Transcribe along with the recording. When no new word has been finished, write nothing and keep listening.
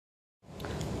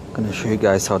I'm going to show you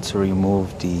guys how to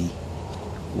remove the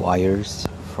wires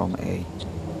from a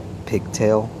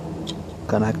pigtail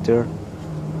connector.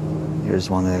 Here's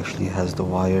one that actually has the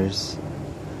wires.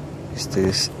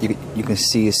 You can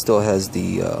see it still has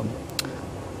the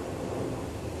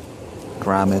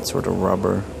grommets or the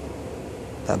rubber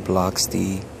that blocks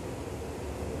the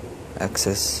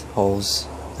excess holes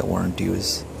that weren't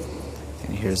used.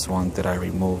 And here's one that I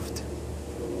removed.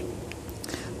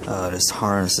 This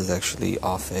harness is actually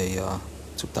off a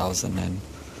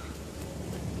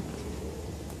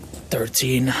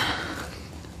 2013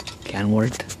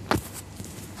 Kenworth.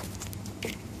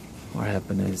 What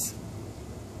happened is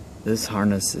this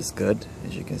harness is good,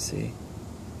 as you can see.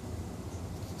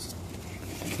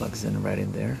 Plugs in right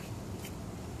in there.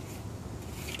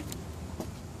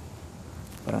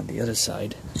 But on the other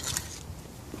side,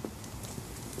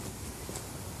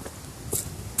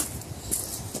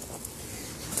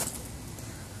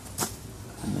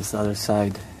 on this other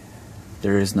side,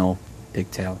 there is no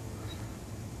pigtail.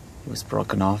 It was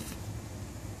broken off,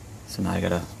 so now I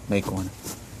gotta make one.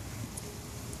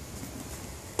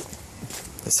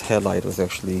 This headlight was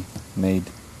actually made,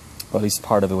 or at least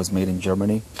part of it was made in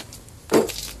Germany.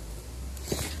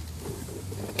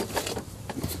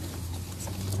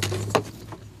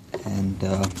 And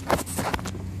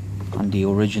on the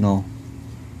original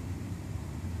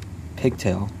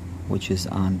pigtail, which is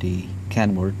on the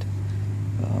Kenworth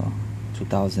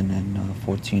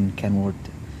 2014 Kenworth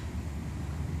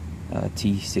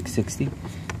T660,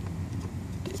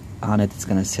 on it it's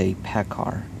gonna say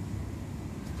PACCAR.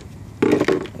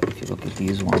 If you look at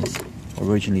these ones,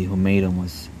 originally who made them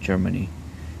was Germany.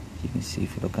 You can see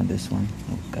if you look on this one,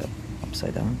 got it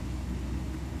upside down.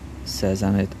 It says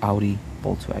on it Audi,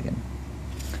 Volkswagen.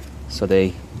 So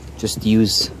they just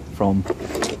use from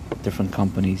different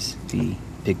companies the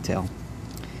pigtail.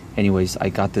 Anyways, I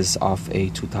got this off a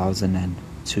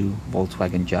 2002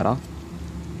 Volkswagen Jetta.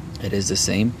 It is the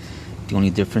same. The only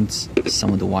difference,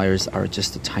 some of the wires are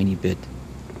just a tiny bit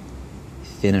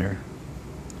thinner.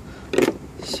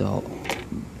 So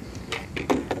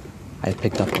I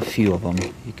picked up a few of them,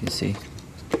 you can see.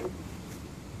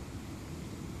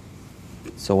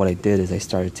 So what I did is I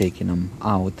started taking them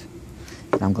out,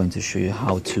 and I'm going to show you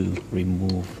how to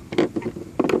remove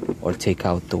or take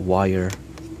out the wire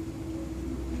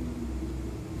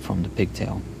from the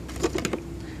pigtail.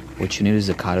 What you need is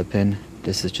a cotter pin.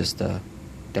 This is just a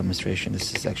demonstration.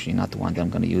 This is actually not the one that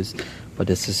I'm going to use, but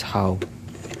this is how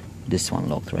this one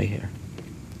looked right here.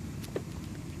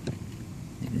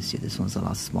 You can see this one's a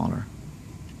lot smaller,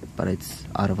 but it's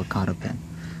out of a cotter pin.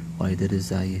 What I did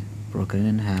is I broke it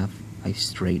in half. I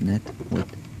straightened it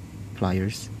with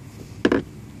pliers.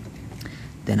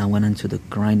 Then I went into the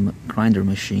grinder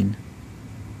machine.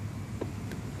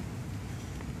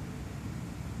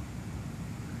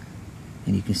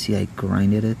 And you can see I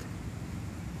grinded it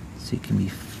so it can be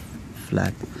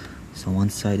flat. So one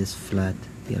side is flat,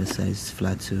 the other side is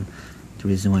flat too. The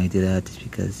reason why I did that is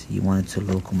because you want it to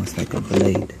look almost like a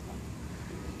blade.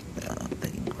 They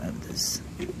can grab this.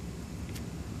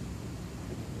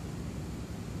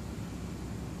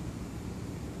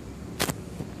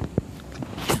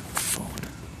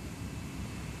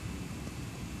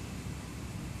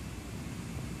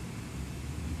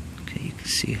 Okay, you can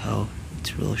see how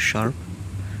it's real sharp.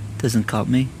 Doesn't cut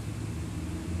me.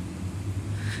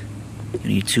 You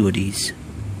need two of these.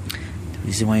 The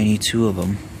reason why you need two of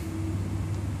them,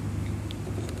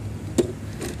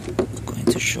 I'm going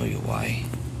to show you why.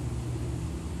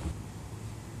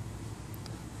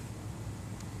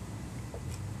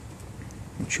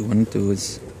 What you want to do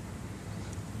is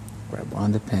grab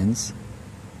one of the pins.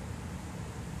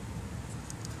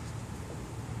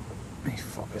 Let me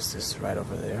focus this right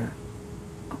over there.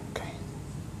 Okay.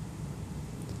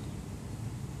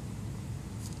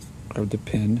 Grab the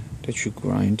pin that you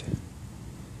grind.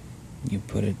 You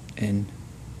put it in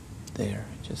there,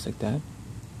 just like that.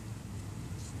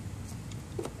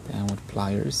 Then with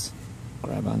pliers,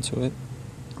 grab onto it,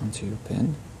 onto your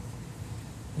pin.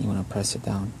 You want to press it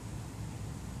down.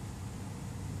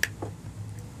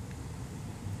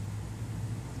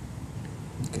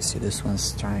 You can see this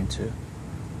one's trying to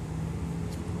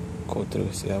go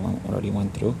through. See, that one already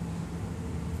went through.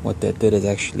 What that did is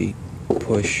actually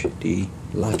push the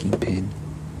locking pin,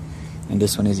 and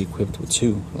this one is equipped with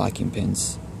two locking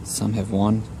pins. Some have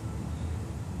one,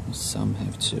 some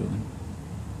have two.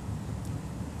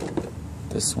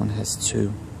 This one has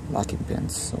two locking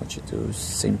pins. So what you do is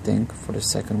same thing for the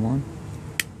second one.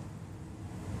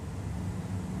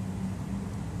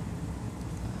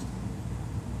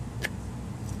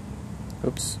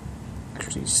 Oops,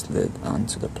 actually slid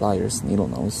onto the pliers, needle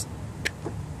nose.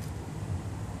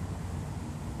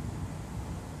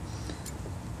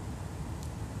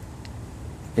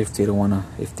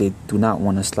 if they do not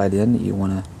want to slide in, you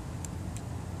want to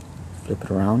flip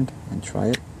it around and try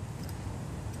it.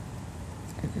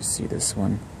 You can see this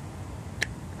one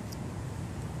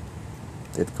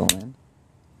did go in.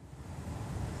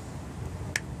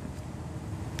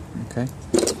 Okay.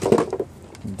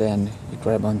 And then you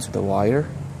grab onto the wire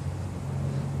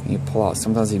and you pull out.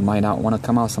 Sometimes it might not want to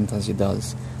come out, sometimes it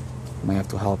does. You might have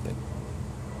to help it.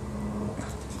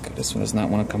 Okay, this one does not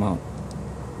want to come out.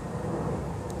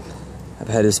 I've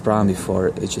had this problem before.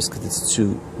 It's just because it's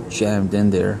too jammed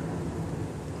in there.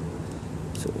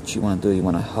 So what you want to do, you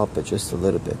want to help it just a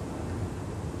little bit.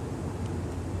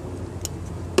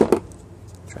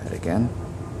 Try it again.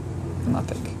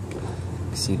 Nothing.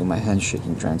 You see my hand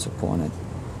shaking trying to pull on it.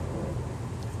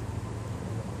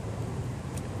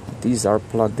 These are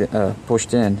plugged in,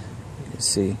 pushed in. You can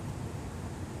see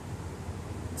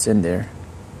it's in there.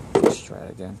 Let's try it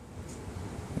again.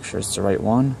 Make sure it's the right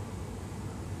one.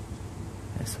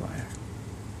 This wire.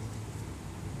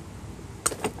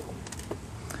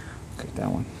 Okay, that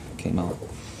one came out.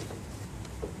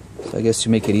 So I guess to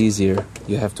make it easier,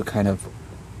 you have to kind of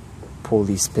pull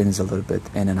these pins a little bit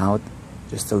in and out,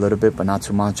 just a little bit, but not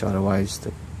too much. Otherwise,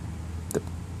 the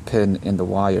pin in the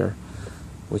wire,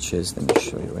 which is, let me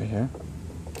show you right here.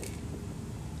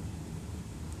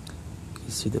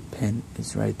 You see the pin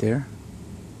is right there.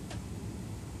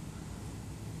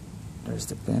 There's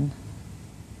the pin.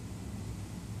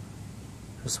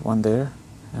 There's one there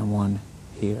and one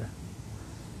here.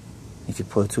 If you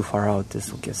pull it too far out,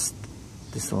 this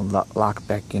will lock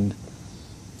back in.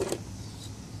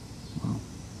 Well,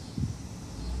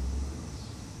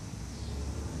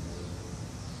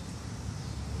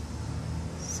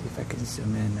 see if I can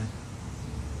zoom in and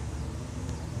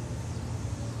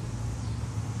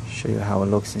show you how it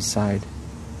looks inside.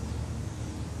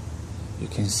 You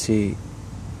can see, you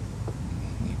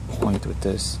point with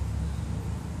this.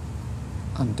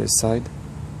 On this side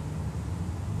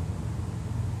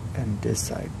and this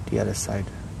side, the other side,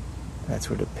 that's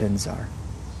where the pins are.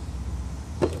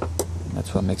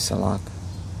 That's what makes a lock.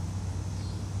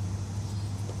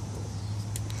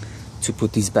 To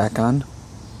put these back on,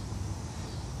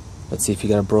 let's see if you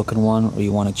got a broken one or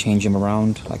you want to change them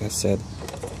around. Like I said,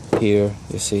 here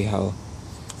you see how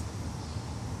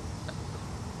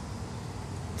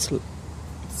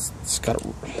it's got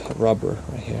rubber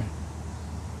right here.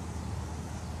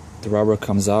 The rubber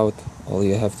comes out. All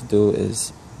you have to do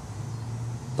is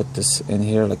put this in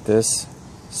here like this.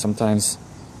 Sometimes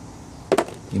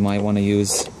you might want to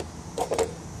use,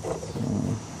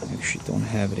 I actually don't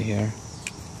have it here.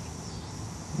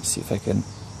 Let me see if I can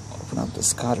open up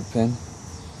this cotter pin.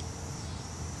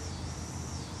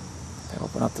 If I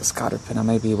open up this cotter pin, I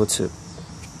may be able to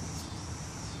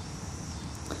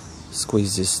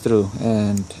squeeze this through,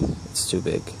 and it's too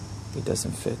big. It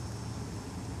doesn't fit.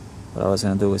 What I was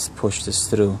going to do is push this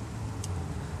through.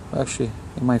 Well, actually,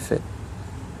 it might fit.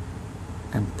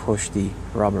 And push the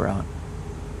rubber out.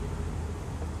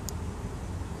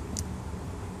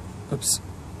 Oops.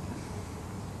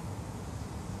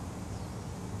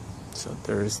 So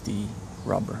there's the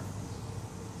rubber.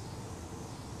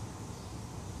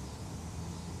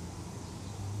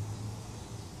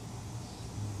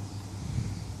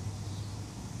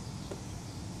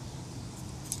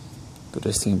 Do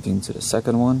the same thing to the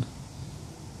second one.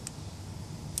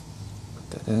 Put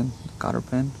that in, the cotter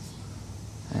pin,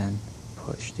 and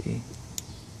push the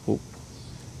hoop.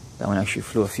 That one actually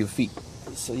flew a few feet,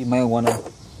 so you might want to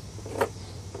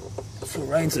flew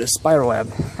right into the spider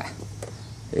web.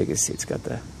 There you can see it's got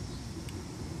the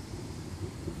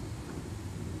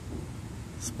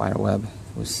spider web.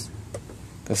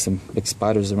 Got some big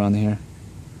spiders around here.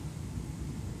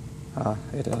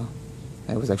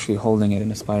 It was actually holding it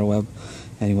in a spider web.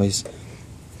 Anyways,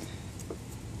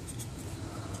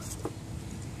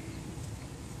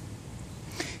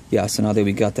 yeah. So now that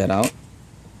we got that out,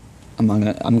 I'm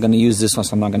gonna use this one.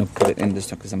 So I'm not gonna put it in this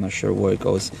one because I'm not sure where it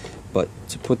goes. But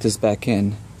to put this back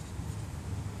in,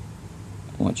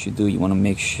 what you do, you want to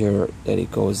make sure that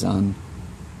it goes on.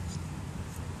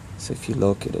 So if you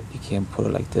look at it, you can't put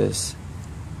it like this.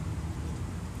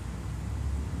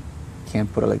 You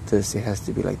can't put it like this. It has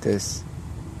to be like this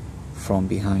from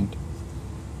behind.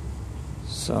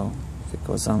 So if it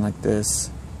goes on like this,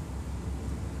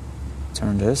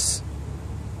 turn this,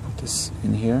 put this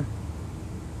in here.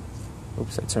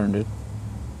 Oops, I turned it.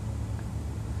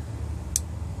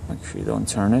 Make sure you don't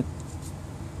turn it.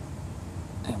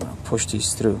 And I'm gonna push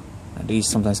these through. Now these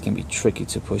sometimes can be tricky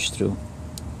to push through.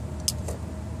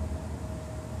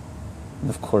 And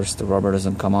of course the rubber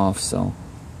doesn't come off, so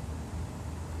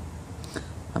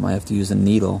I might have to use a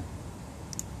needle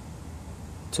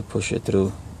to push it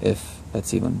through if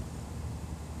that's even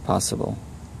possible.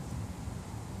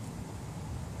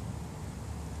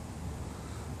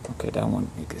 Okay, that one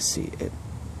you can see it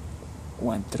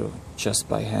went through just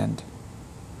by hand.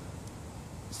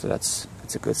 So that's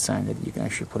a good sign that you can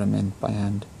actually put them in by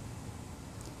hand.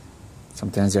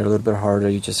 Sometimes they're a little bit harder,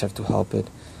 you just have to help it.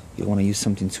 You don't want to use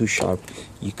something too sharp.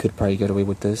 You could probably get away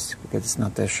with this because it's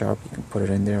not that sharp. You can put it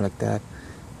in there like that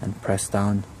and press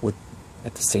down with,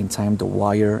 at the same time, the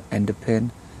wire and the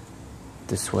pin.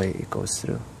 This way it goes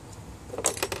through.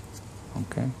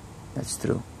 Okay, that's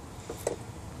through.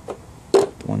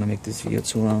 Don't want to make this video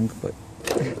too long, but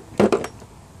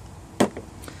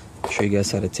I'll show you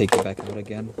guys how to take it back out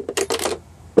again.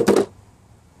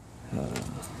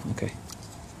 Okay,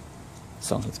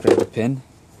 so let's grab the pin.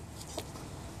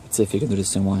 Let's see if you can do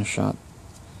this in one shot.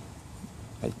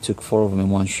 I took 4 of them in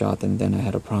one shot, and then I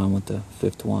had a problem with the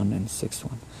 5th one and 6th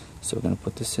one. So we're gonna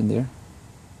put this in there.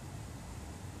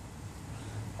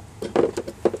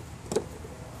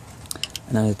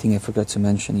 Another thing I forgot to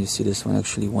mention, you see this one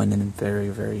actually went in very,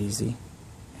 very easy.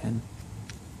 And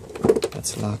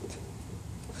that's locked.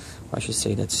 Or I should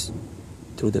say that's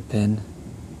through the pin.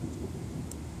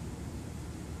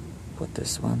 Put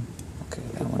this one. Okay,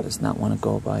 that one does not want to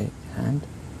go by hand.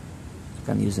 I'm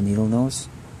gonna use the needle nose.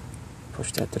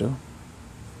 Push that through.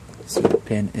 See, the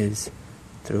pin is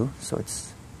through, so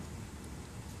it's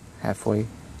halfway.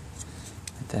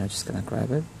 And then I'm just gonna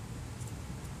grab it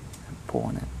and pull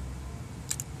on it.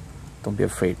 Don't be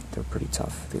afraid, they're pretty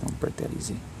tough. They don't break that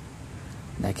easy.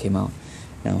 And that came out.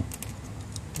 Now,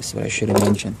 this is what I should have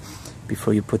mentioned.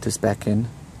 Before you put this back in,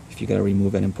 if you gotta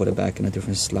remove it and put it back in a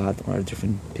different slot or a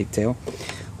different pigtail,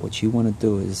 what you wanna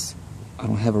do is, I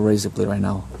don't have a razor blade right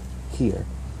now here,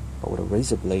 but with a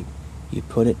razor blade, you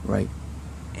put it right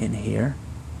in here,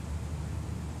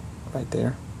 right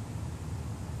there.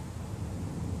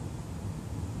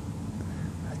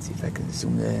 Let's see if I can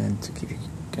zoom that in to give you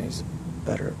guys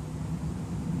better.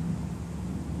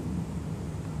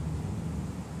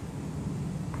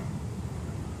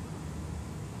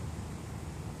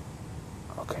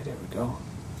 Okay, there we go.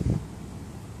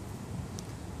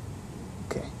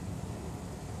 Okay.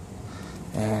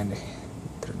 And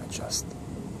turn adjust.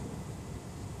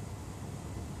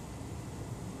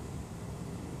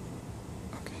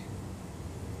 Okay.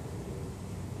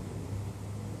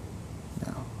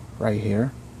 Now, right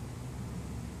here.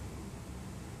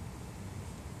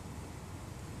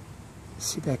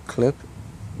 See that clip?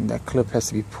 And that clip has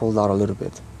to be pulled out a little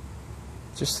bit.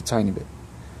 Just a tiny bit.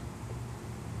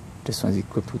 This one's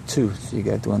equipped with 2, so you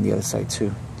gotta do on the other side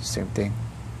too. The same thing.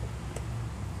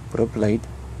 Put a blade,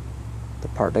 the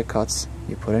part that cuts,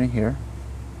 you put it in here,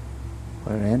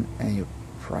 put it in, and you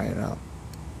pry it out.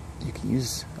 You can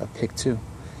use a pick too.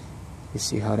 You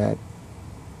see how that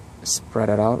spread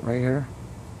it out right here?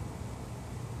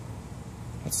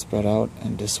 It's spread out,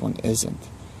 and this one isn't.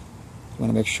 You want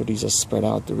to make sure these are spread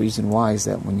out. The reason why is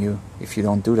that if you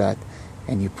don't do that,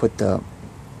 and you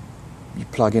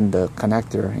plug in the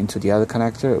connector into the other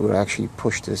connector, it will actually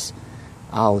push this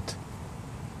out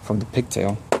from the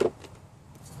pigtail.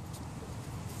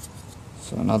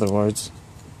 So in other words,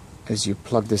 as you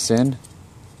plug this in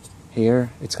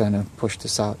here, it's gonna push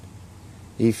this out.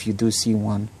 If you do see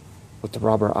one with the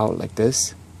rubber out like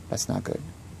this, that's not good.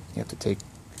 You have to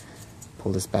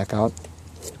pull this back out.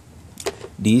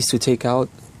 These to take out,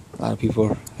 a lot of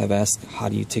people have asked, how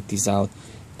do you take these out?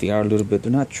 They are a little bit,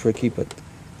 they're not tricky, but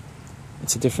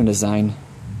it's a different design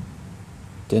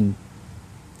than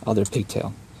other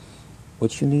pigtail.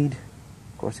 What you need,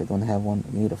 of course I don't have one,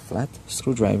 you need a flat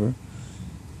screwdriver.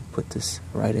 Put this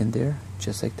right in there,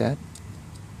 just like that.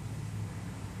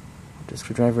 Put the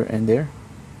screwdriver in there.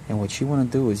 And what you want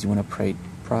to do is you want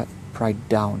to pry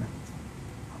down.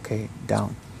 Okay,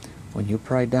 down. When you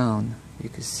pry down, you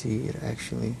can see it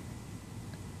actually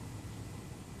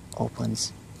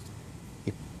opens.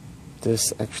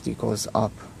 This actually goes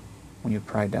up when you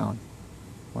pry down.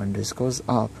 When this goes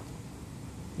up,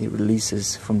 it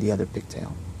releases from the other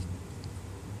pigtail.